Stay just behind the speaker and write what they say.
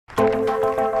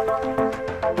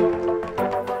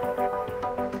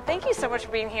much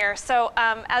for being here. So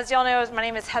as y'all know, my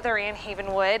name is Heather Ann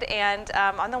Havenwood, and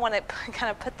I'm the one that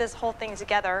kind of put this whole thing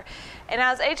together. And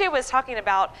as AJ was talking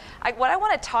about, what I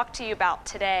want to talk to you about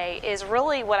today is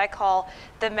really what I call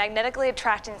the magnetically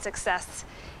attracting success,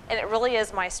 and it really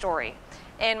is my story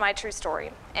and my true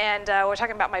story. And we're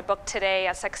talking about my book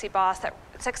today, Sexy Boss.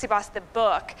 Sexy Boss, the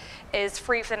book, is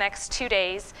free for the next 2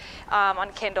 days on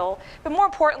Kindle. But more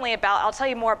importantly, I'll tell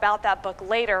you more about that book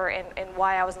later and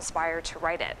why I was inspired to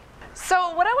write it.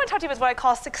 So what I want to talk to you about is what I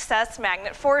call success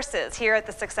magnet forces here at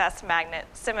the Success Magnet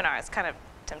Seminar. It's kind of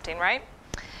tempting, right?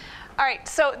 All right,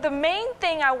 so the main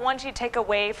thing I want you to take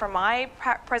away from my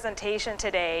presentation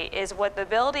today is what the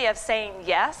ability of saying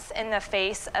yes in the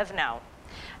face of no.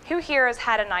 Who here has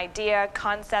had an idea,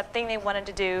 concept, thing they wanted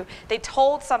to do, they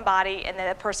told somebody, and then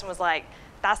the person was like,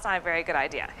 that's not a very good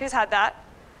idea. Who's had that?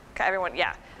 Okay, everyone,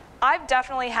 yeah. I've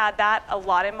definitely had that a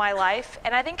lot in my life,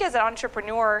 and I think as an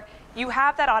entrepreneur, you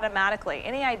have that automatically.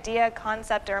 Any idea,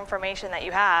 concept, or information that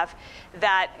you have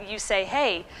that you say,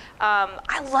 hey,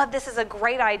 I love this, is a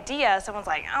great idea. Someone's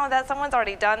like, oh, someone's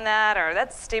already done that, or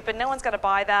that's stupid, no one's gonna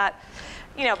buy that.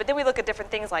 You know, but then we look at different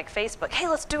things like Facebook. Hey,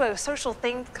 let's do a social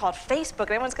thing called Facebook,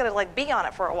 and everyone's gonna like be on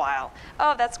it for a while.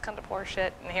 Oh, that's kind of poor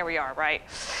shit, and here we are, right?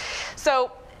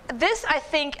 So this,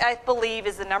 I believe,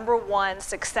 is the #1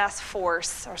 success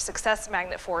force or success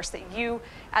magnet force that you,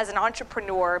 as an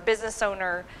entrepreneur, business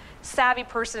owner, savvy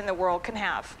person in the world can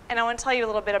have. And I want to tell you a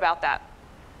little bit about that.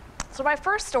 So my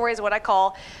first story is what I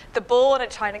call the bull in a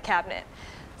china cabinet.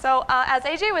 So as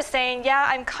AJ was saying, yeah,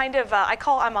 I'm kind of,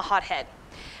 I'm a hothead.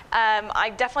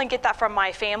 I definitely get that from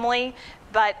my family,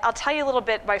 but I'll tell you a little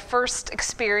bit my first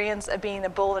experience of being the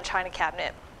bull in a china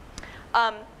cabinet.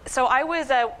 So I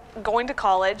was going to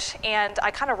college, and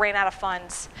I kind of ran out of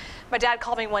funds. My dad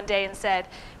called me one day and said,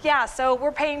 yeah, so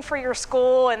we're paying for your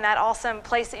school and that awesome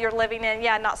place that you're living in.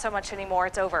 Yeah, not so much anymore,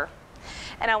 it's over.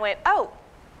 And I went, oh,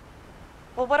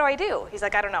 well, what do I do? He's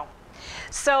like, I don't know.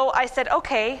 So I said,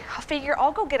 okay,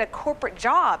 I'll go get a corporate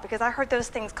job, because I heard those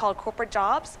things called corporate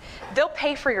jobs. They'll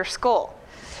pay for your school.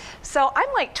 So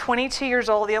I'm like 22 years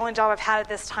old. The only job I've had at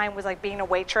this time was like being a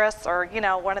waitress, or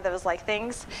one of those like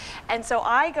things. And so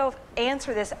I go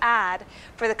answer this ad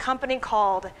for the company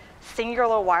called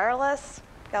Singular Wireless.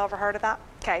 Y'all ever heard of that?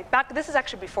 Okay, this is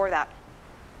actually before that.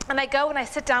 And I go and I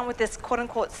sit down with this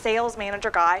quote-unquote sales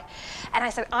manager guy, and I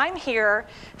said, I'm here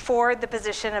for the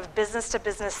position of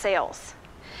business-to-business sales.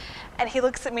 And he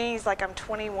looks at me, he's like, I'm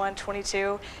 21,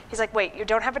 22. He's like, wait, you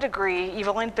don't have a degree, you've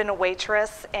only been a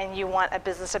waitress, and you want a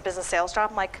business-to-business sales job?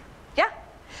 I'm like, yeah.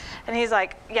 And he's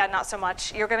like, yeah, not so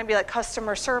much. You're gonna be like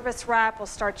customer service rep, we'll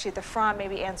start you at the front,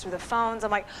 maybe answer the phones.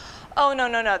 I'm like, oh, no,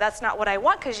 that's not what I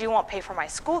want, because you won't pay for my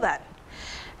school then.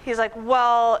 He's like,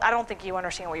 well, I don't think you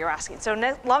understand what you're asking. So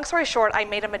long story short, I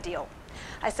made him a deal.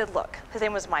 I said, look, his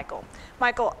name was Michael.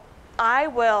 Michael, I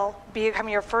will become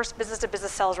your first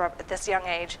business-to-business sales rep at this young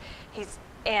age.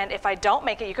 And if I don't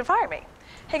make it, you can fire me.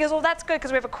 He goes, well, that's good,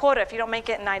 because we have a quota. If you don't make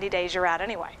it in 90 days, you're out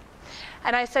anyway.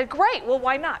 And I said, great, well,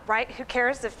 why not, right? Who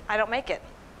cares if I don't make it?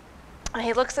 And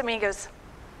he looks at me and goes,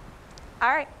 all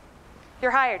right,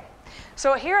 you're hired.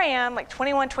 So here I am, like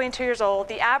 21, 22 years old.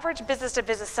 The average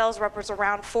business-to-business sales rep was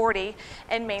around 40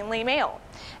 and mainly male.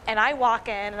 And I walk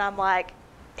in and I'm like,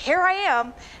 here I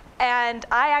am. And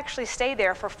I actually stayed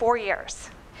there for 4 years.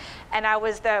 And I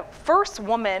was the first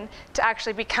woman to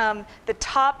actually become the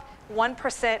top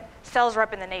 1% sales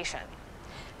rep in the nation.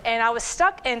 And I was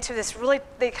stuck into this really,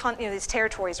 these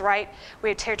territories, right? We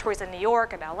had territories in New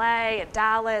York and LA and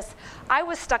Dallas. I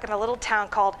was stuck in a little town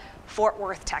called Fort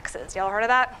Worth, Texas. Y'all heard of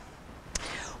that?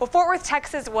 Well, Fort Worth,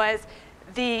 Texas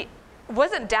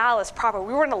wasn't Dallas proper.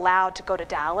 We weren't allowed to go to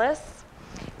Dallas.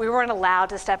 We weren't allowed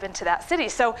to step into that city.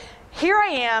 So here I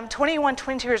am, 21,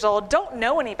 22 years old, don't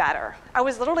know any better. I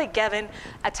was literally given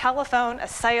a telephone, a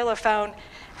cellular phone,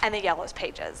 and the Yellow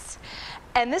Pages.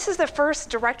 And this is the first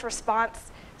direct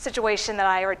response situation that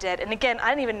I ever did. And again, I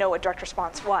didn't even know what direct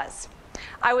response was.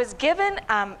 I was given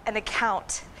an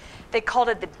account. They called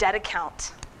it the debt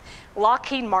account.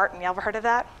 Lockheed Martin, you ever heard of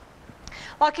that?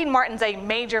 Lockheed Martin's a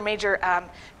major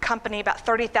company, about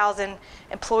 30,000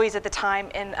 employees at the time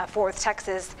in Fort Worth,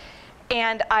 Texas.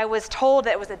 And I was told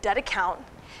that it was a debt account.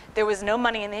 There was no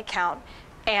money in the account.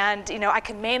 And I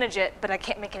can manage it, but I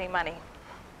can't make any money.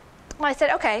 And I said,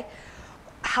 okay,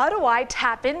 how do I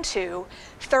tap into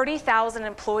 30,000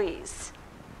 employees?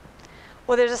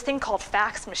 Well, there's this thing called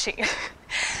fax machine.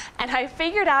 And I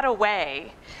figured out a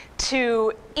way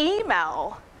to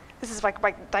email this is like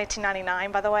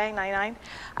 1999, by the way, 99.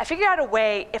 I figured out a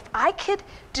way, if I could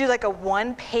do like a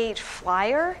one-page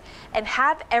flyer and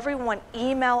have everyone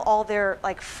email all their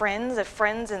like friends of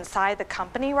friends inside the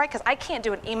company, right? Because I can't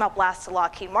do an email blast to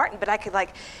Lockheed Martin, but I could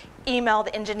like email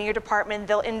the engineer department,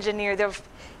 they'll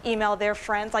email their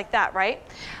friends like that, right?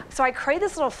 So I created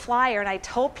this little flyer and I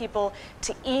told people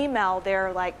to email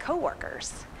their like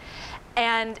coworkers.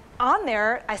 And on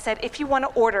there, I said, if you want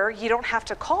to order, you don't have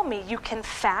to call me. You can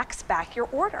fax back your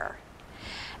order.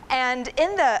 And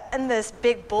in this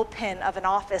big bullpen of an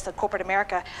office of corporate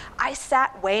America, I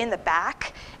sat way in the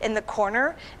back, in the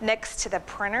corner, next to the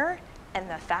printer and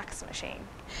the fax machine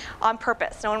on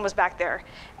purpose. No one was back there.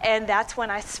 And that's when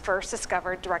I first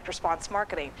discovered direct response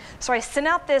marketing. So I sent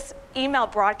out this email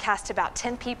broadcast to about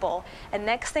 10 people, and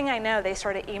next thing I know, they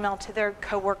started emailing to their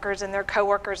coworkers and their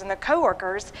coworkers and their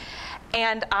coworkers,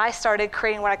 and I started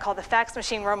creating what I call the fax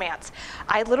machine romance.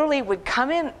 I literally would come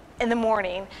in the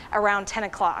morning around 10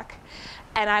 o'clock,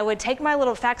 and I would take my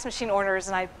little fax machine orders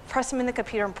and I'd press them in the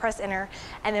computer and press enter,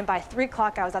 and then by 3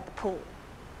 o'clock I was at the pool.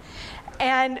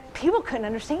 And people couldn't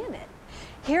understand it.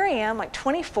 Here I am, like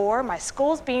 24, my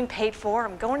school's being paid for,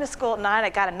 I'm going to school at night,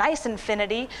 I got a nice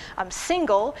Infinity, I'm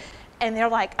single, and they're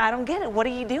like, I don't get it, what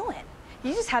are you doing?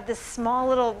 You just have this small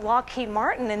little Lockheed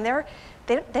Martin and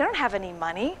they don't have any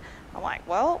money. I'm like,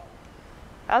 well,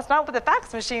 that's not what the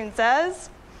fax machine says.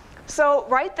 So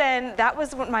right then, that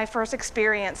was my first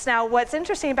experience. Now, what's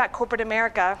interesting about corporate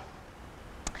America,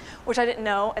 which I didn't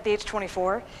know at the age of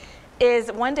 24,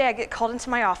 is one day I get called into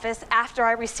my office after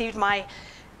I received my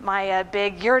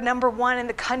big, you're #1 in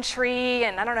the country,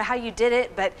 and I don't know how you did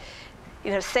it, but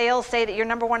sales say that you're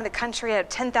 #1 in the country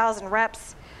at 10,000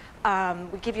 reps.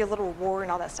 We give you a little reward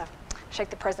and all that stuff.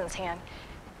 Shake the president's hand.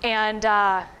 And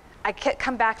I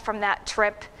come back from that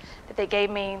trip that they gave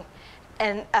me,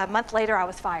 and a month later I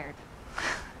was fired.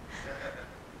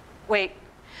 Wait,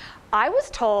 I was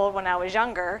told when I was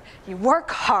younger, you work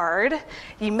hard,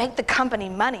 you make the company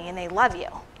money, and they love you.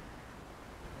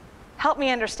 Help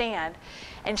me understand.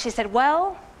 And she said,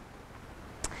 well,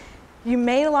 you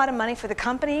made a lot of money for the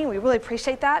company, we really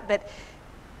appreciate that, but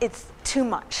it's too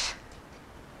much.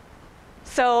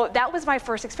 So that was my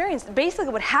first experience. Basically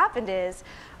what happened is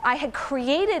I had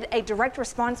created a direct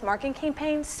response marketing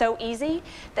campaign so easy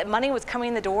that money was coming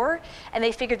in the door, and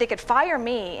they figured they could fire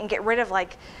me and get rid of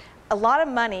like a lot of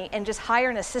money and just hire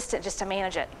an assistant just to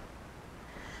manage it.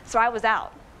 So I was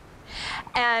out.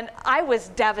 And I was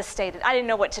devastated. I didn't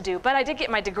know what to do, but I did get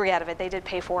my degree out of it. They did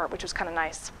pay for it, which was kind of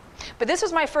nice. But this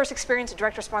was my first experience in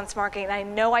direct response marketing, and I had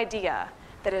no idea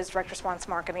that it was direct response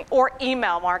marketing, or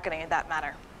email marketing, for that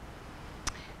matter.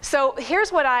 So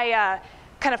here's what I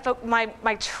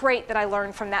my trait that I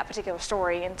learned from that particular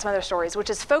story and some other stories,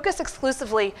 which is focus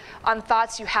exclusively on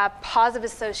thoughts you have positive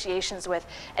associations with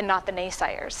and not the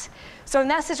naysayers. So in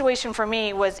that situation for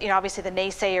me was, obviously the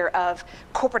naysayer of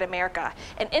corporate America.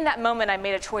 And in that moment I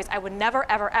made a choice. I would never,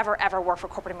 ever, ever, ever work for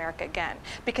corporate America again,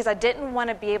 because I didn't want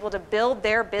to be able to build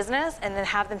their business and then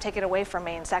have them take it away from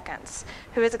me in seconds.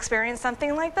 Who has experienced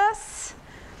something like this?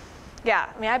 Yeah,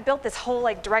 I mean, I built this whole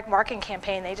like direct marketing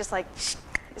campaign. They just like,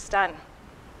 it's done.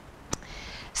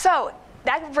 So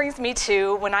that brings me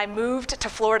to when I moved to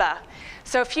Florida.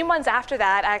 So a few months after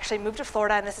that, I actually moved to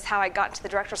Florida, and this is how I got into the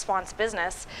direct response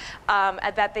business.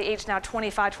 At the age now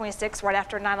 25, 26, right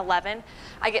after 9/11.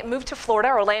 I get moved to Florida,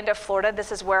 Orlando, Florida.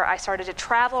 This is where I started to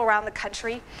travel around the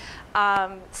country,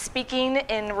 speaking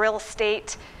in real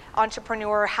estate,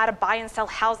 entrepreneur, how to buy and sell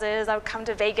houses. I would come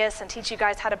to Vegas and teach you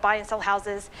guys how to buy and sell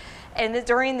houses. And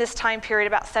during this time period,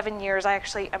 about 7 years, I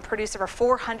actually produced over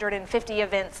 450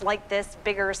 events like this,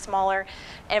 bigger, smaller,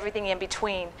 everything in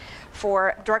between,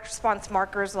 for direct response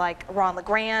marketers like Ron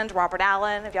LeGrand, Robert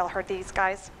Allen. Have y'all heard these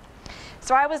guys?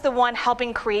 So I was the one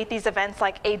helping create these events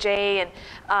like AJ,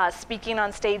 and speaking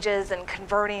on stages and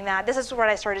converting that. This is what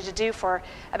I started to do for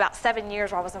about 7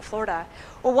 years while I was in Florida.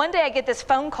 Well, one day I get this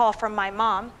phone call from my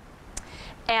mom,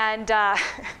 and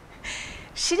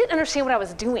she didn't understand what I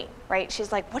was doing, right?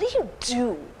 She's like, what do you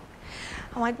do?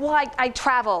 I'm like, well, I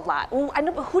travel a lot. Well, I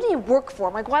know, but who do you work for?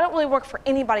 I'm like, well, I don't really work for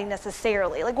anybody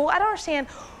necessarily. Like, well, I don't understand.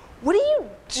 What do you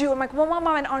do? I'm like, well, Mom,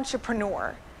 I'm an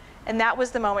entrepreneur. And that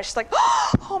was the moment. She's like,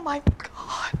 oh my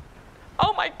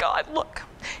God, look.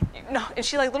 No. And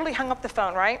she like literally hung up the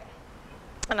phone, right?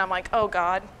 And I'm like, oh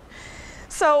God.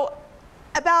 So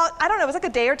about, I don't know, it was like a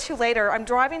day or two later, I'm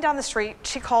driving down the street,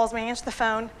 she calls me, answers the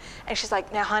phone, and she's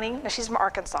like, now honey, now she's from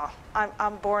Arkansas.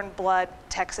 I'm born blood,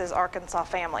 Texas, Arkansas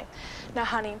family. Now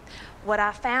honey, what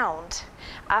I found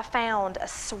a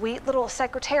sweet little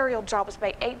secretarial job. It was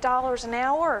about $8 an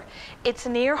hour. It's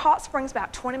near Hot Springs,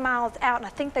 about 20 miles out, and I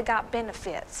think they got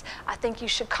benefits. I think you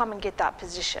should come and get that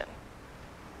position.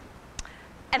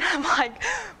 And I'm like,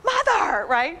 Mother,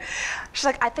 right? She's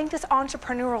like, I think this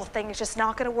entrepreneurial thing is just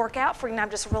not going to work out for you, and I'm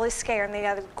just really scared. And they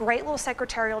have a great little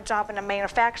secretarial job in a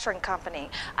manufacturing company.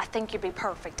 I think you'd be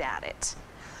perfect at it.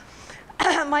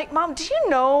 I'm like, Mom, do you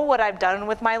know what I've done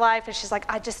with my life? And she's like,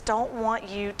 I just don't want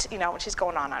you to, and she's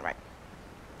going on, right?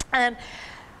 And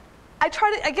I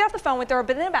get off the phone with her,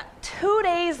 but then about 2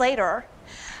 days later,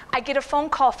 I get a phone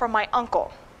call from my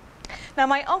uncle. Now,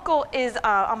 my uncle is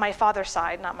on my father's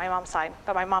side, not my mom's side,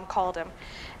 but my mom called him.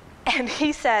 And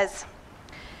he says,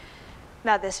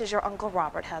 now, this is your Uncle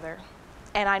Robert, Heather,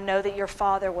 and I know that your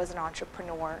father was an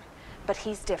entrepreneur, but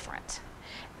he's different.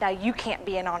 Now, you can't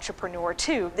be an entrepreneur,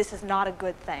 too. This is not a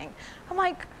good thing. I'm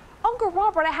like, Uncle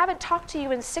Robert, I haven't talked to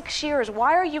you in 6 years.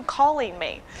 Why are you calling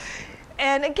me?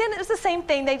 And again, it was the same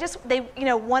thing. They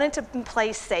wanted to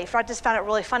play safe. I just found it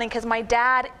really funny because my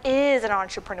dad is an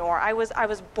entrepreneur. I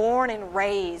was born and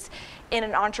raised in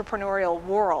an entrepreneurial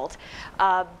world,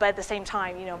 but at the same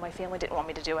time, my family didn't want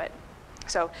me to do it.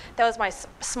 So that was my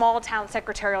small town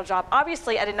secretarial job.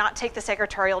 Obviously, I did not take the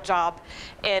secretarial job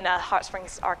in Hot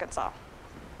Springs, Arkansas.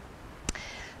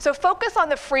 So focus on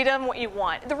the freedom, what you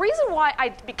want. The reason why I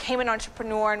became an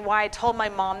entrepreneur and why I told my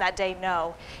mom that day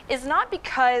no is not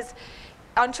because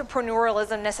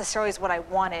entrepreneurialism necessarily is what I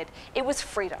wanted. It was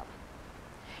freedom.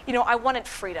 I wanted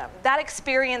freedom. That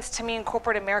experience to me in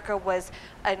corporate America was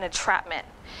an entrapment.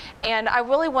 And I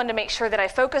really wanted to make sure that I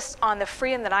focused on the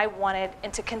freedom that I wanted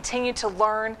and to continue to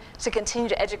learn, to continue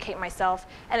to educate myself,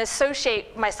 and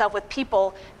associate myself with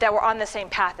people that were on the same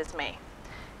path as me.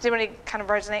 Does anybody kind of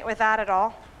resonate with that at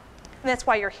all? And that's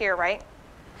why you're here, right?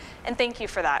 And thank you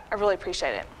for that. I really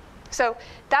appreciate it. So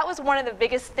that was one of the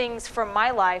biggest things from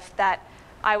my life that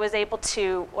I was able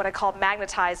to, what I call,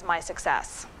 magnetize my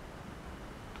success.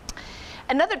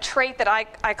 Another trait that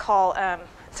I call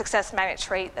success magnet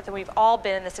trait, that we've all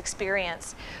been in this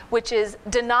experience, which is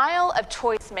denial of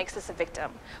choice makes us a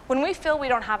victim. When we feel we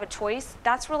don't have a choice,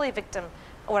 that's really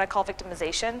what I call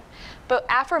victimization. But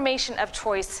affirmation of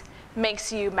choice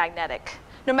makes you magnetic.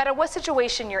 No matter what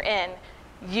situation you're in,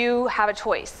 you have a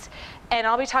choice. And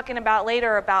I'll be talking about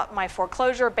later about my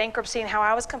foreclosure, bankruptcy, and how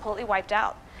I was completely wiped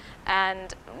out.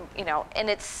 And and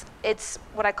it's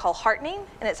what I call heartening,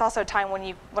 and it's also a time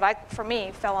when for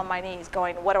me, fell on my knees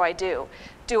going, what do I do?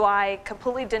 Do I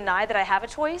completely deny that I have a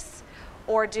choice,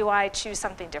 or do I choose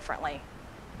something differently?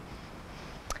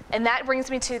 And that brings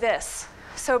me to this.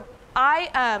 So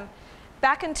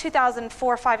back in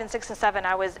 2004, 5, and 6, and 7,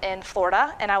 I was in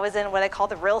Florida, and I was in what I call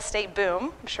the real estate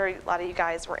boom. I'm sure a lot of you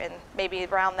guys were in maybe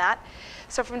around that.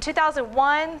 So from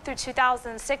 2001 through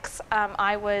 2006,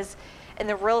 I was in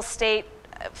the real estate,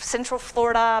 Central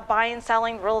Florida, buying,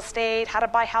 selling real estate, how to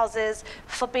buy houses,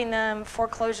 flipping them,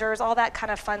 foreclosures, all that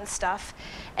kind of fun stuff,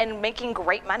 and making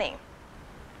great money.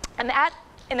 And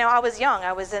I was young.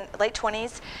 I was in late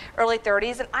 20s, early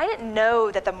 30s, and I didn't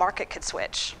know that the market could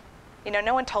switch.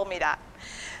 No one told me that.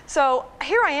 So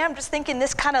here I am just thinking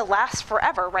this kind of lasts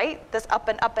forever, right? This up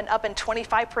and up and up, and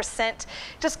 25%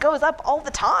 just goes up all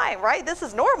the time, right? This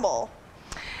is normal.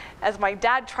 As my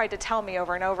dad tried to tell me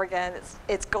over and over again,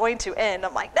 it's going to end.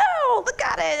 I'm like, no, look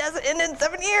at it, it hasn't ended in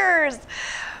 7 years.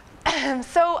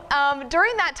 So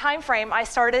during that time frame, I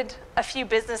started a few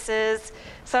businesses.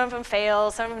 Some of them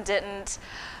failed, some of them didn't.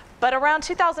 But around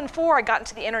 2004, I got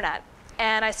into the internet,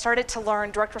 and I started to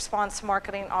learn direct response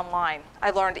marketing online.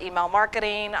 I learned email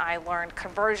marketing, I learned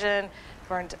conversion,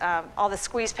 learned all the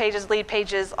squeeze pages, lead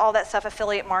pages, all that stuff,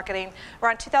 affiliate marketing,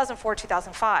 around 2004,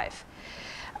 2005.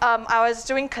 I was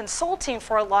doing consulting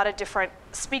for a lot of different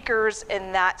speakers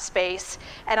in that space,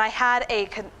 and I had a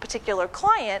particular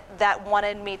client that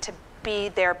wanted me to be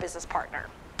their business partner.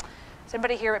 Has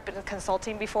anybody here been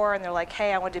consulting before, and they're like,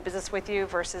 hey, I want to do business with you,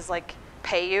 versus like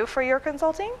pay you for your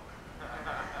consulting?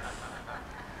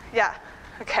 Yeah,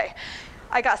 okay.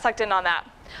 I got sucked in on that.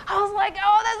 I was like,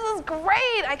 oh, this is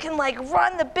great. I can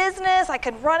run the business. I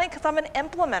can run it because I'm an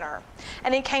implementer.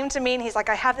 And he came to me and he's like,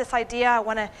 I have this idea. I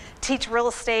want to teach real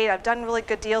estate. I've done really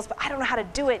good deals, but I don't know how to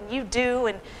do it, and you do.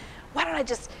 And why don't I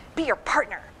just be your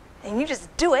partner? And you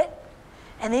just do it,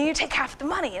 and then you take half the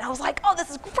money. And I was like, oh, this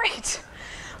is great.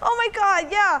 Oh my God,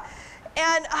 yeah.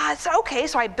 And so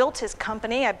I built his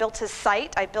company. I built his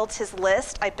site. I built his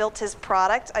list. I built his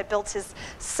product. I built his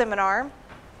seminar,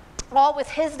 all with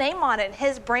his name on it and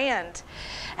his brand.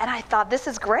 And I thought, this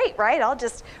is great, right? I'll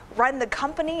just run the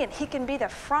company and he can be the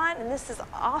front, and this is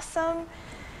awesome.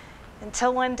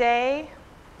 Until one day,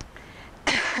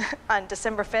 on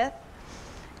December 5th,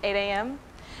 8 a.m.,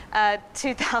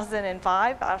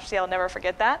 2005. Actually, I'll never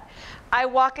forget that. I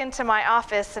walk into my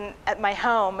office at my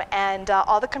home, and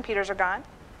all the computers are gone.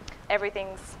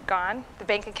 Everything's gone. The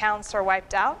bank accounts are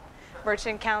wiped out.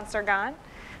 Merchant accounts are gone.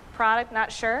 Product,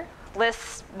 not sure.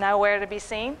 Lists, nowhere to be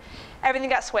seen. Everything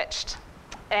got switched.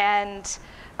 And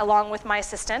along with my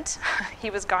assistant, he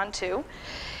was gone too.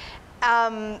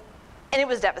 And it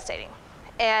was devastating.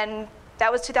 And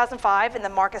that was 2005, and the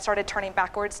market started turning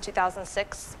backwards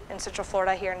 2006 in Central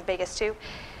Florida, here in Vegas too.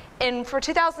 And for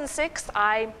 2006,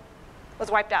 I was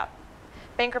wiped out.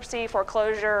 Bankruptcy,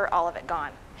 foreclosure, all of it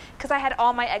gone. Because I had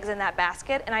all my eggs in that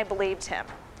basket, and I believed him.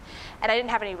 And I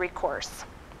didn't have any recourse.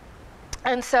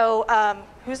 And so,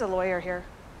 who's a lawyer here?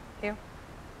 You?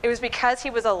 It was because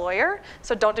he was a lawyer,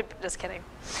 so just kidding.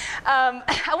 I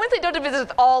wouldn't say don't do business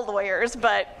with all lawyers,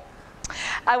 but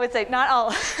I would say not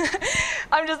all.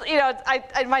 I'm just,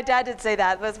 my dad did say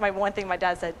that. That's my one thing my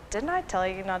dad said. Didn't I tell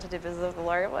you not to do business with a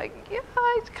lawyer? I'm like, yeah,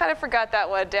 I kind of forgot that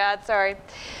one, Dad, sorry.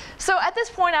 So at this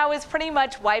point, I was pretty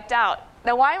much wiped out.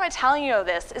 Now, why am I telling you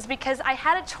this? Is because I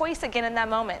had a choice again in that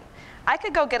moment. I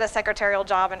could go get a secretarial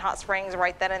job in Hot Springs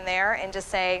right then and there and just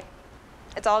say,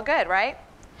 it's all good, right?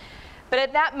 But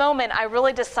at that moment, I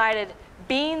really decided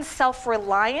being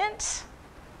self-reliant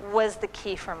was the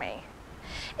key for me.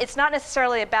 It's not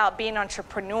necessarily about being an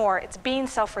entrepreneur, it's being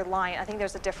self-reliant. I think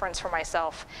there's a difference for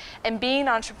myself. And being an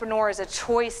entrepreneur is a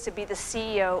choice to be the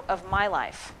CEO of my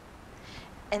life.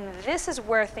 And this is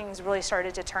where things really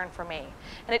started to turn for me.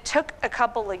 And it took a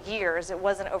couple of years. It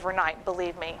wasn't overnight,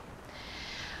 believe me.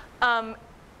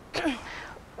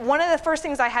 One of the first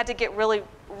things I had to get really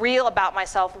real about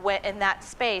myself in that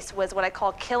space was what I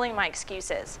call killing my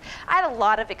excuses. I had a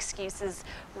lot of excuses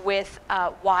with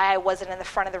why I wasn't in the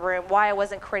front of the room, why I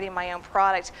wasn't creating my own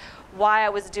product, why I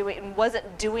wasn't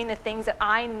doing the things that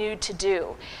I knew to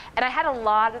do. And I had a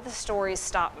lot of the stories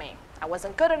stop me. I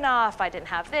wasn't good enough, I didn't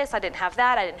have this, I didn't have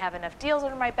that, I didn't have enough deals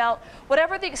under my belt.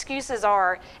 Whatever the excuses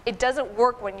are, it doesn't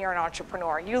work when you're an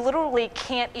entrepreneur. You literally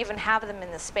can't even have them in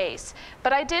the space.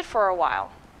 But I did for a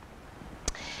while.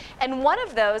 And one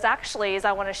of those, actually, is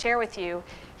I want to share with you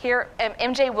here,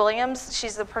 MJ Williams,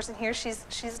 she's the person here, she's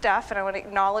deaf, and I want to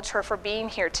acknowledge her for being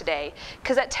here today.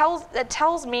 Because that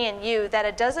tells me and you that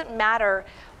it doesn't matter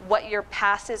what your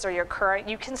past is or your current,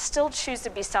 you can still choose to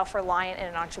be self-reliant and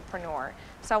an entrepreneur.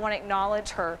 So I want to acknowledge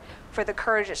her for the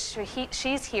courage that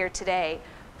she's here today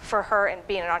for her and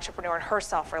being an entrepreneur and her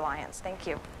self-reliance. Thank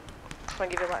you. I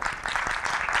want to give you a look.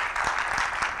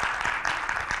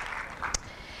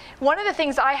 One of the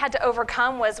things I had to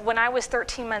overcome was when I was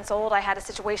 13 months old, I had a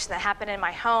situation that happened in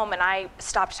my home and I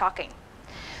stopped talking.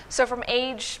 So from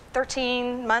age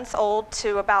 13 months old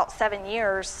to about 7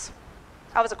 years,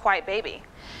 I was a quiet baby.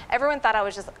 Everyone thought I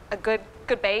was just a good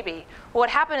baby. Well,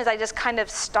 what happened is I just kind of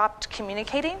stopped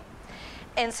communicating.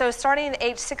 And so starting at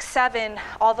age 6, 7,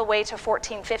 all the way to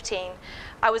 14, 15,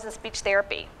 I was in speech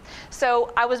therapy.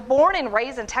 So I was born and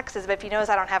raised in Texas, but if you notice,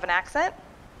 I don't have an accent.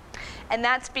 And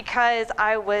that's because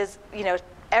I was,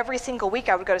 every single week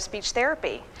I would go to speech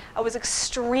therapy. I was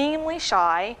extremely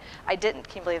shy. Can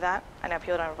you believe that? I know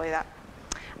people don't believe that.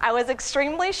 I was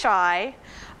extremely shy.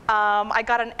 I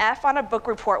got an F on a book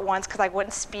report once because I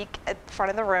wouldn't speak in front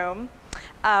of the room.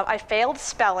 I failed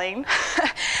spelling.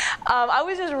 I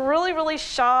was just really, really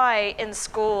shy in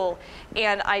school,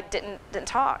 and I didn't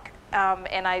talk.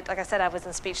 And like I said, I was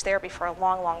in speech therapy for a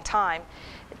long, long time,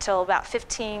 until about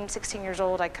 15, 16 years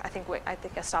old. I think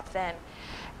I stopped then.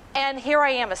 And here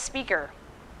I am, a speaker.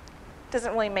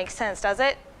 Doesn't really make sense, does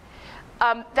it?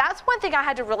 That's one thing I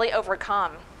had to really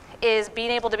overcome, is being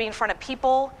able to be in front of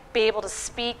people, be able to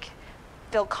speak,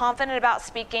 feel confident about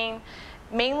speaking,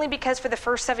 mainly because for the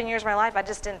first 7 years of my life, I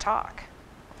just didn't talk.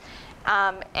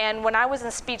 And when I was in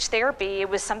speech therapy, it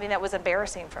was something that was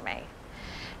embarrassing for me.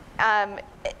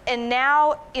 And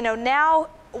now, now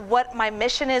what my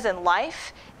mission is in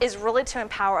life is really to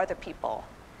empower other people.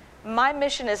 My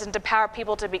mission is to empower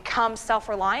people to become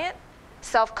self-reliant,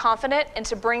 self-confident, and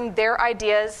to bring their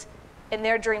ideas and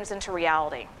their dreams into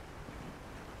reality.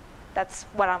 That's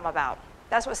what I'm about.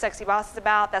 That's what Sexy Boss is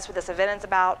about. That's what this event is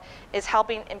about, is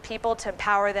helping people to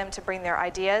empower them to bring their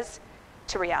ideas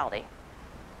to reality.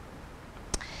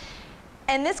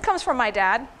 And this comes from my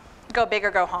dad, go big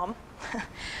or go home.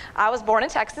 I was born in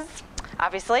Texas,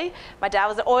 obviously. My dad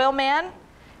was an oil man,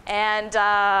 and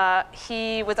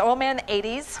he was an oil man in the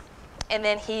 80s. And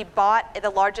then he bought the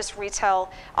largest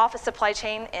retail office supply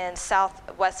chain in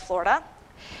Southwest Florida.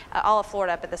 All of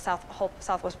Florida, but the whole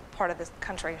southwest part of this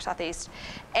country, southeast.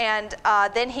 And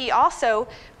then he also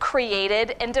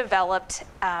created and developed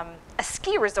a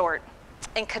ski resort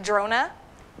in Cadrona,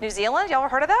 New Zealand. Y'all ever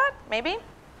heard of that? Maybe?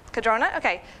 Cadrona?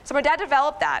 Okay, so my dad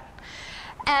developed that.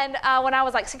 And when I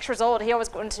was like 6 years old, he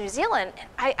always went to New Zealand.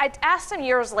 I asked him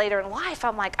years later in life,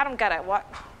 I'm like, I don't get it, what?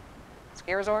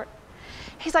 Ski resort?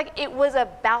 He's like, it was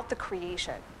about the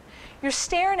creation. You're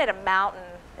staring at a mountain,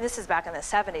 and this is back in the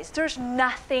 70s, there's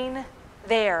nothing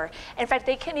there. In fact,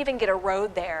 they couldn't even get a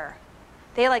road there.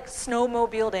 They like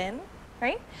snowmobiled in,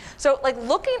 right? So like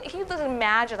if you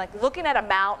imagine like looking at a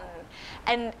mountain,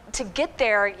 and to get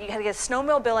there, you had to get a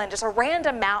snowmobile in, just a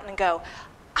random mountain, and go,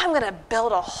 I'm gonna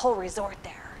build a whole resort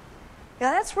there.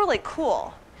 Yeah, that's really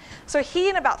cool. So he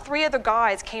and about 3 other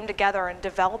guys came together and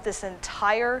developed this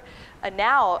entire,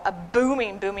 now a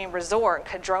booming resort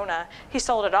in Cadrona. He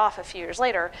sold it off a few years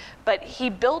later, but he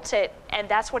built it, and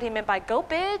that's what he meant by go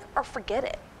big or forget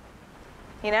it,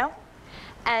 you know?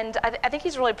 And I think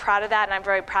he's really proud of that, and I'm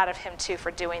very proud of him too for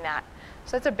doing that.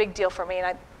 So that's a big deal for me,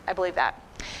 and I believe that.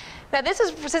 Now this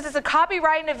is, since it's a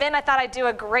copywriting event, I thought I'd do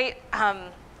a great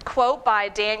quote by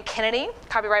Dan Kennedy,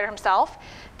 copywriter himself.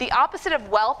 The opposite of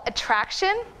wealth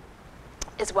attraction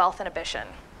is wealth inhibition.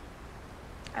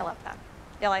 I love that.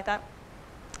 You like that?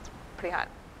 Pretty hot.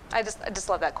 I just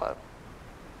love that quote.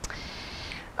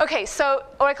 Okay, so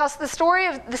what I call the story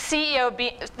of the CEO,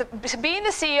 being the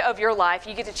CEO of your life,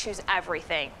 you get to choose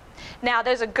everything. Now,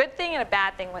 there's a good thing and a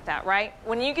bad thing with that, right?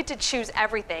 When you get to choose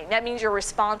everything, that means you're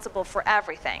responsible for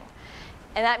everything.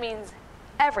 And that means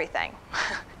everything.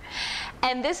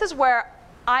 And this is where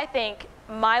I think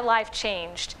my life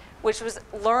changed, which was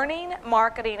learning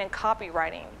marketing and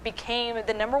copywriting became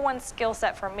the #1 skill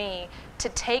set for me to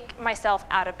take myself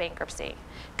out of bankruptcy.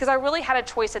 Because I really had a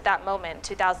choice at that moment,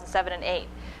 2007 and 2008.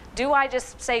 Do I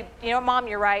just say, you know, Mom,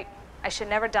 you're right. I should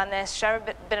never done this. Should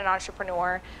have been an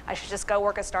entrepreneur. I should just go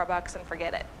work at Starbucks and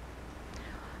forget it.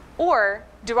 Or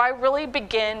do I really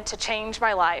begin to change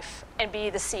my life and be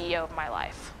the CEO of my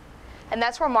life? And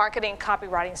that's where marketing and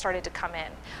copywriting started to come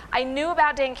in. I knew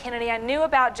about Dan Kennedy, I knew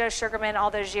about Joe Sugarman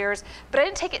all those years, but I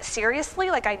didn't take it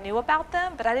seriously. Like I knew about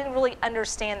them, but I didn't really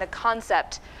understand the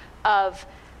concept of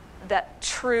the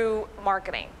true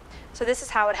marketing. So this is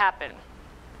how it happened.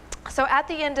 So at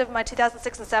the end of my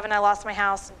 2006 and 2007, I lost my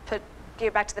house, gave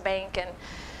it back to the bank, and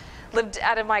lived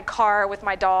out of my car with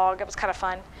my dog. It was kind of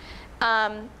fun.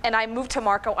 And I moved to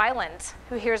Marco Island.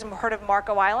 Who here has heard of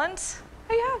Marco Island?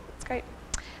 Oh yeah, it's great.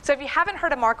 So if you haven't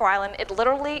heard of Marco Island, it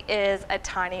literally is a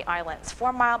tiny island. It's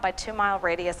 4-mile by 2-mile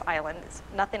radius island. There's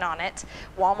nothing on it.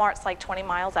 Walmart's like 20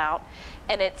 miles out.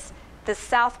 And it's the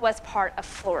southwest part of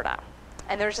Florida.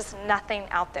 And there's just nothing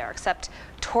out there except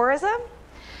tourism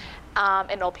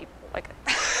and old people. Like,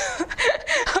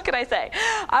 what can I say?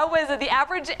 The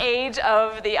average age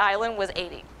of the island was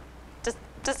 80.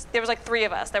 Just there was like 3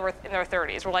 of us that were in their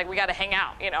 30s. We're like, we got to hang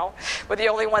out, you know. We're the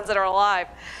only ones that are alive.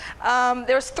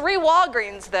 There's 3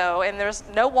 Walgreens though, and there's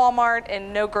no Walmart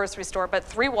and no grocery store, but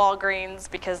 3 Walgreens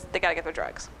because they got to get their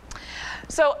drugs.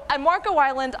 So at Marco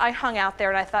Island, I hung out there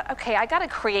and I thought, okay, I got to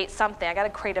create something. I got to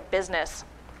create a business.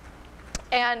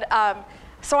 And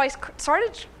so I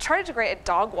tried to create a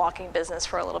dog walking business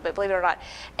for a little bit, believe it or not.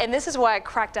 And this is why I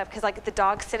cracked up, because like the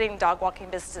dog sitting, dog walking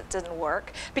business didn't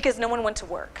work because no one went to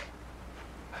work.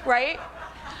 Right?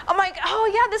 I'm like,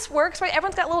 oh yeah, this works, right?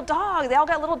 Everyone's got little dogs. They all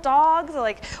got little dogs. They're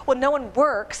like, well, no one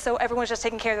works, so everyone's just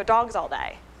taking care of their dogs all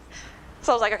day.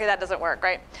 So I was like, okay, that doesn't work,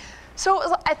 right?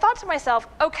 So I thought to myself,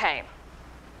 okay,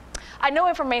 I know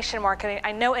information marketing.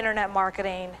 I know internet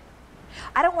marketing.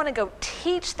 I don't want to go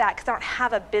teach that because I don't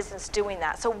have a business doing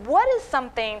that. So what is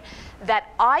something that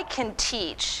I can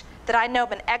teach that I know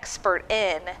I'm an expert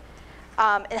in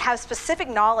and have specific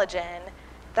knowledge in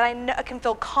that I can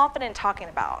feel confident talking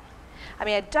about? I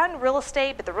mean, I've done real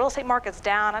estate, but the real estate market's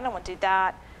down. I don't want to do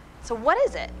that. So what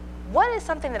is it? What is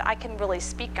something that I can really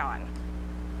speak on?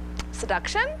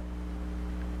 Seduction?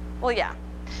 Well, yeah.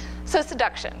 So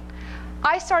seduction.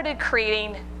 I started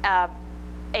creating a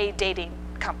dating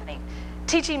company,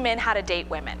 teaching men how to date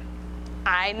women.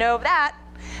 I know that.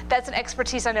 That's an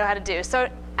expertise I know how to do. So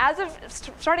as of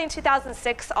starting in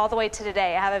 2006 all the way to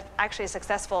today, I have actually a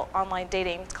successful online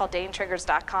dating. It's called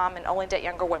datingtriggers.com and only date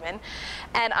younger women.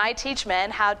 And I teach men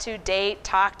how to date,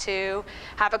 talk to,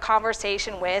 have a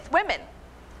conversation with women.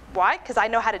 Why? Because I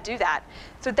know how to do that.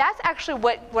 So that's actually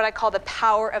what I call the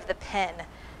power of the pen.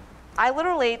 I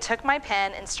literally took my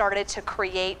pen and started to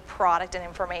create product and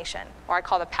information, or I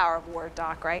call the power of Word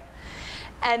doc, right?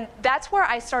 And that's where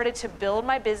I started to build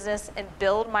my business and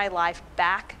build my life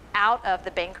back out of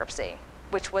the bankruptcy,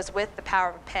 which was with the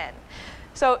power of a pen.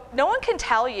 So no one can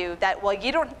tell you that, well,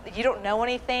 you don't know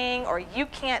anything, or you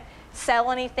can't sell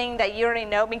anything that you already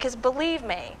know, because believe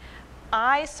me,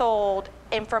 I sold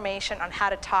information on how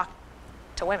to talk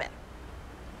to women.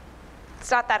 It's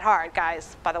not that hard,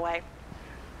 guys, by the way.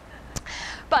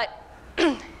 But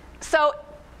so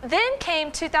then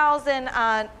came 10, 11,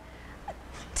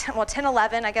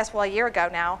 I guess, well, a year ago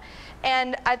now,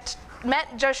 and I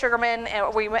met Joe Sugarman,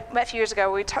 and we met a few years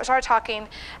ago. We started talking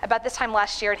about this time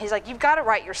last year, and he's like, you've got to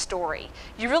write your story.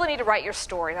 You really need to write your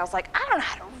story. And I was like, I don't know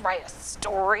how to write a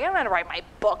story. I don't know how to write my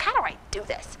book. How do I do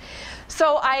this?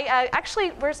 So I actually,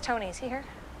 where's Tony? Is he here?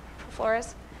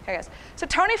 Flores? Here he is. So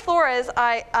Tony Flores,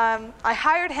 I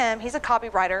hired him. He's a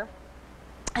copywriter.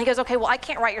 And he goes, okay, well, I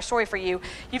can't write your story for you.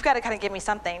 You've got to kind of give me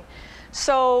something.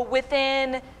 So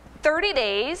within 30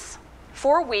 days,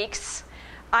 4 weeks,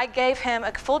 I gave him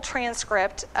a full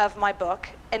transcript of my book,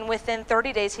 and within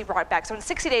 30 days, he brought it back. So in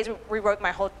 60 days, we rewrote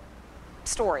my whole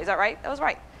story. Is that right? That was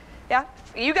right. Yeah?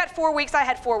 You got 4 weeks, I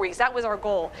had 4 weeks. That was our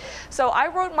goal. So I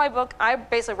wrote my book. I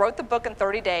basically wrote the book in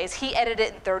 30 days. He edited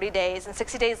it in 30 days, and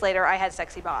 60 days later, I had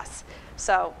Sexy Boss.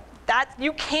 So that,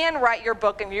 you can write your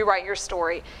book and you write your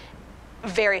story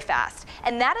very fast.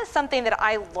 And that is something that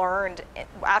I learned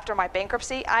after my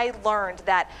bankruptcy. I learned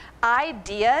that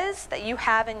ideas that you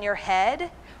have in your head,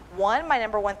 my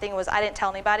number one thing was I didn't tell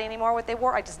anybody anymore what they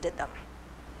were, I just did them.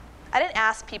 I didn't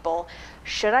ask people,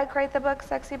 should I create the book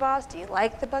Sexy Boss? Do you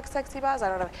like the book Sexy Boss? I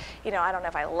don't know, I don't know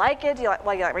if I like it. Do you like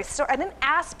my story? I didn't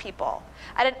ask people.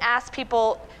 I didn't ask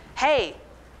people, hey,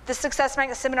 the Success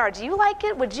Magnet seminar, do you like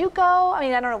it? Would you go? I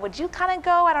mean, I don't know, would you kind of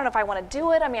go? I don't know if I want to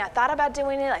do it. I mean, I thought about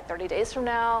doing it like 30 days from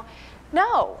now.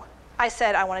 No. I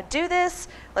said, I want to do this.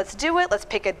 Let's do it. Let's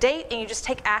pick a date, and you just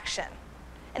take action.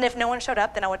 And if no one showed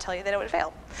up, then I would tell you that it would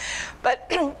fail.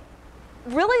 But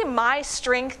really my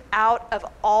strength out of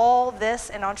all this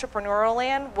in entrepreneurial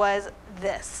land was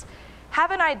this.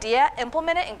 Have an idea,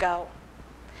 implement it, and go.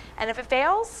 And if it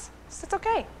fails, it's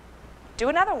okay. Do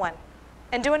another one,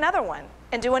 and do another one,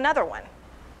 and do another one,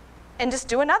 and just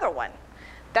do another one.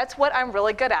 That's what I'm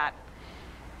really good at.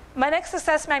 My next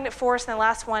Success Magnet force, and the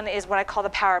last one, is what I call the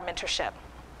power of mentorship.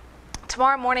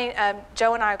 Tomorrow morning,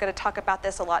 Joe and I are going to talk about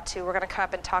this a lot too. We're going to come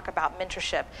up and talk about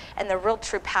mentorship and the real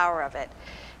true power of it.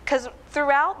 Because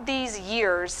throughout these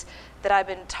years that I've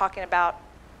been talking about,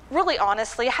 really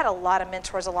honestly, I had a lot of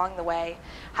mentors along the way.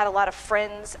 I had a lot of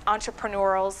friends,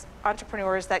 entrepreneurs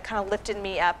that kind of lifted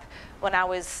me up when I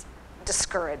was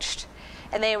discouraged.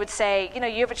 And they would say, you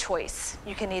have a choice.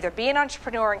 You can either be an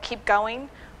entrepreneur and keep going,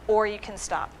 or you can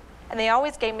stop. And they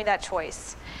always gave me that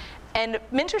choice. And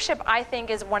mentorship, I think,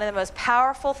 is one of the most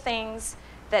powerful things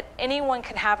that anyone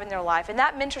can have in their life. And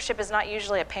that mentorship is not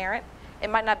usually a parent. It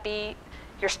might not be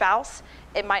your spouse.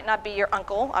 It might not be your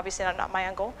uncle. Obviously, not my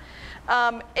uncle.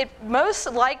 It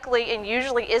most likely and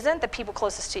usually isn't the people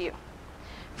closest to you.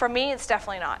 For me, it's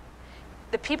definitely not.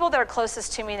 The people that are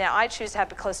closest to me, that I choose to have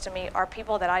be close to me, are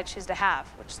people that I choose to have,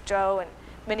 which Joe and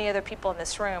many other people in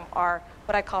this room are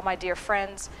what I call my dear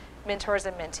friends, mentors,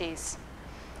 and mentees.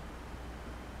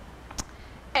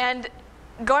 And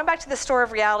going back to the story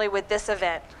of reality with this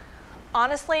event,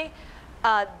 honestly,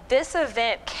 this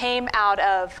event came out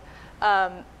of,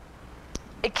 well,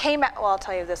 I'll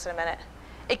tell you this in a minute.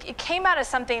 It came out of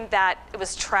something that it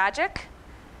was tragic,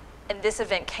 and this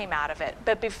event came out of it.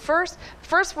 But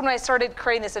first when I started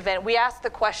creating this event, we asked the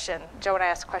question, Joe and I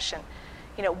asked the question,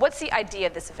 what's the idea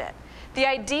of this event? The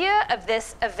idea of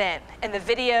this event and the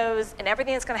videos and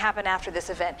everything that's going to happen after this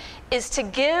event is to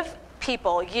give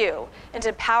people, you, and to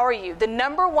empower you, the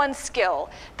number one skill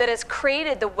that has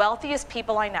created the wealthiest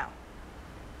people I know.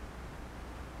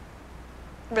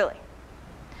 Really.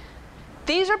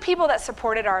 These are people that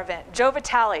supported our event. Joe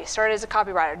Vitale started as a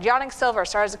copywriter. Yannick Silver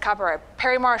started as a copywriter.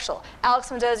 Perry Marshall, Alex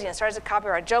Mendozian started as a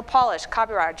copywriter. Joe Polish,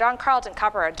 copywriter. John Carlton,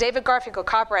 copywriter. David Garfinkel,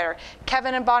 copywriter.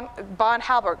 Kevin and Bon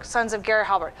Halbert, sons of Gary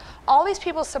Halbert. All these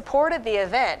people supported the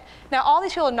event. Now, all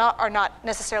these people are not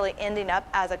necessarily ending up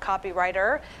as a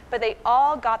copywriter, but they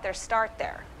all got their start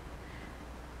there.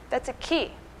 That's a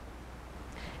key.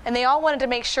 And they all wanted to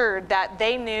make sure that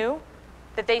they knew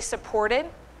that they supported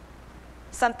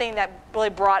something that really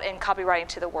brought in copywriting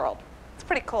to the world. It's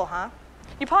pretty cool, huh?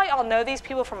 You probably all know these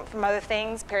people from other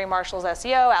things. Perry Marshall's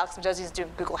SEO, Alex Mendozian is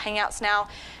doing Google Hangouts now,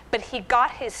 but he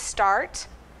got his start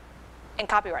in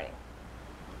copywriting.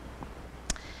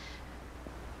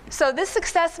 So this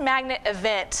Success Magnet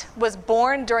event was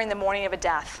born during the morning of a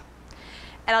death.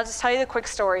 And I'll just tell you the quick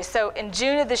story. So in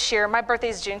June of this year, my birthday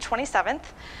is June 27th,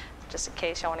 just in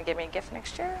case y'all want to give me a gift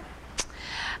next year.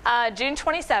 June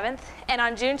 27th, and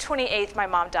on June 28th, my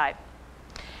mom died.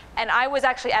 And I was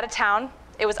actually out of town.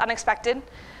 It was unexpected.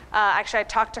 Actually, I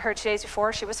talked to her 2 days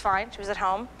before. She was fine. She was at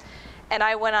home. And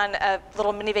I went on a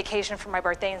little mini vacation for my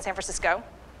birthday in San Francisco.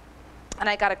 And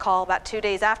I got a call about 2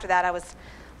 days after that. I was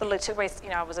literally took away,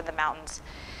 I was in the mountains.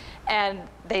 And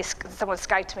someone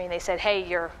Skyped me, and they said, hey,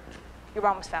 your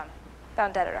mom was found.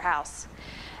 found dead at her house.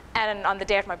 And on the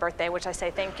day after my birthday, which I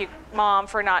say, thank you, Mom,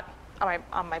 for not,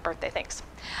 on my birthday, thanks.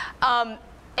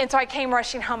 And so I came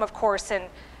rushing home, of course,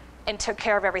 and took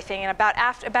care of everything. And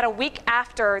about a week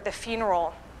after the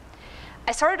funeral,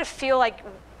 I started to feel like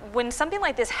when something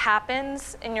like this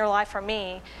happens in your life, for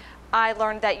me, I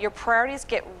learned that your priorities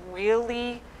get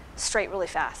really straight really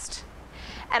fast.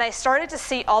 And I started to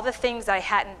see all the things that I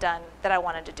hadn't done that I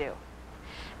wanted to do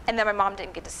and that my mom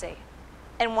didn't get to see.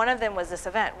 And one of them was this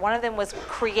event. One of them was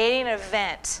creating an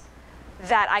event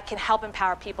that I can help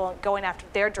empower people going after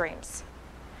their dreams.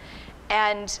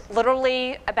 And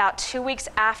literally about 2 weeks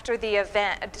after the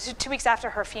event, 2 weeks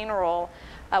after her funeral,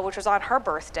 which was on her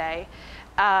birthday,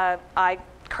 I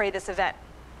created this event,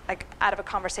 like out of a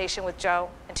conversation with Joe.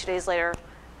 And 2 days later,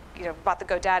 bought the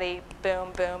GoDaddy,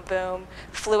 boom, boom, boom,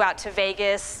 flew out to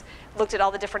Vegas, looked at all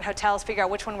the different hotels, figured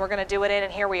out which one we're going to do it in,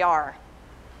 and here we are.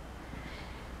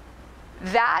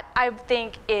 That, I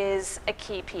think, is a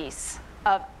key piece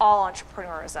of all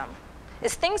entrepreneurism,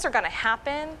 is things are going to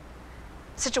happen,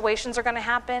 situations are going to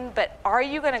happen, but are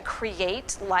you going to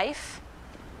create life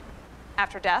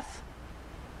after death?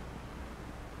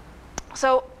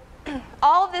 So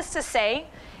all of this to say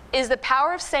is the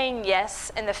power of saying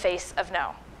yes in the face of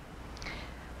no.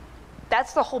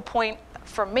 That's the whole point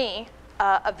for me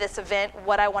of this event,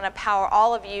 what I want to empower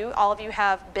all of you. All of you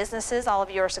have businesses. All of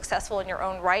you are successful in your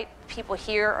own right. People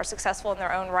here are successful in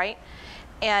their own right.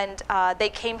 And they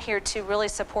came here to really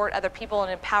support other people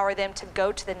and empower them to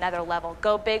go to the another level.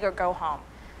 Go big or go home.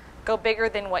 Go bigger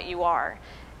than what you are.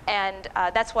 And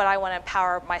that's what I want to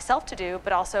empower myself to do,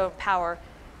 but also empower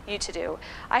you to do.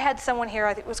 I had someone here,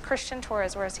 I think it was Christian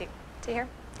Torres. Where is he? Is he here?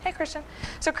 Hey, Christian.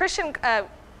 So Christian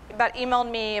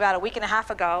emailed me about a week and a half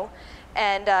ago,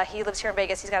 and he lives here in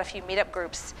Vegas. He's got a few meetup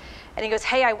groups. And he goes,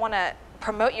 hey, I want to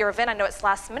promote your event. I know it's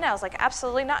last minute. I was like,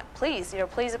 absolutely not. Please,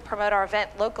 please promote our event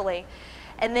locally.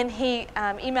 And then he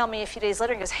emailed me a few days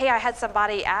later and goes, hey, I had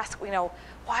somebody ask,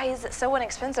 why is it so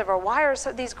inexpensive? Or why are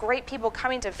these great people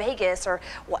coming to Vegas? Or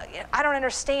I don't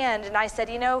understand. And I said,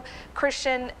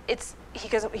 Christian,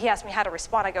 he asked me how to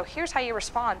respond. I go, here's how you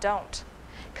respond. Don't,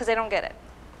 because they don't get it.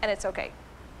 And it's okay.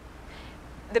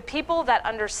 The people that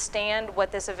understand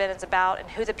what this event is about and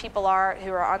who the people are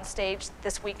who are on stage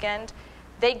this weekend,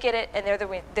 they get it, and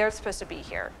they're supposed to be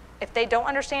here. If they don't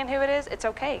understand who it is, it's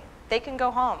okay. They can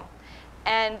go home.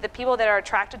 And the people that are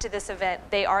attracted to this event,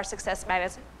 they are success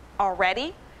magnets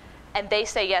already, and they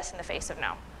say yes in the face of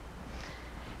no.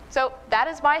 So that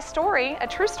is my story, a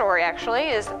true story actually,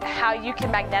 is how you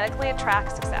can magnetically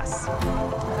attract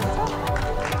success.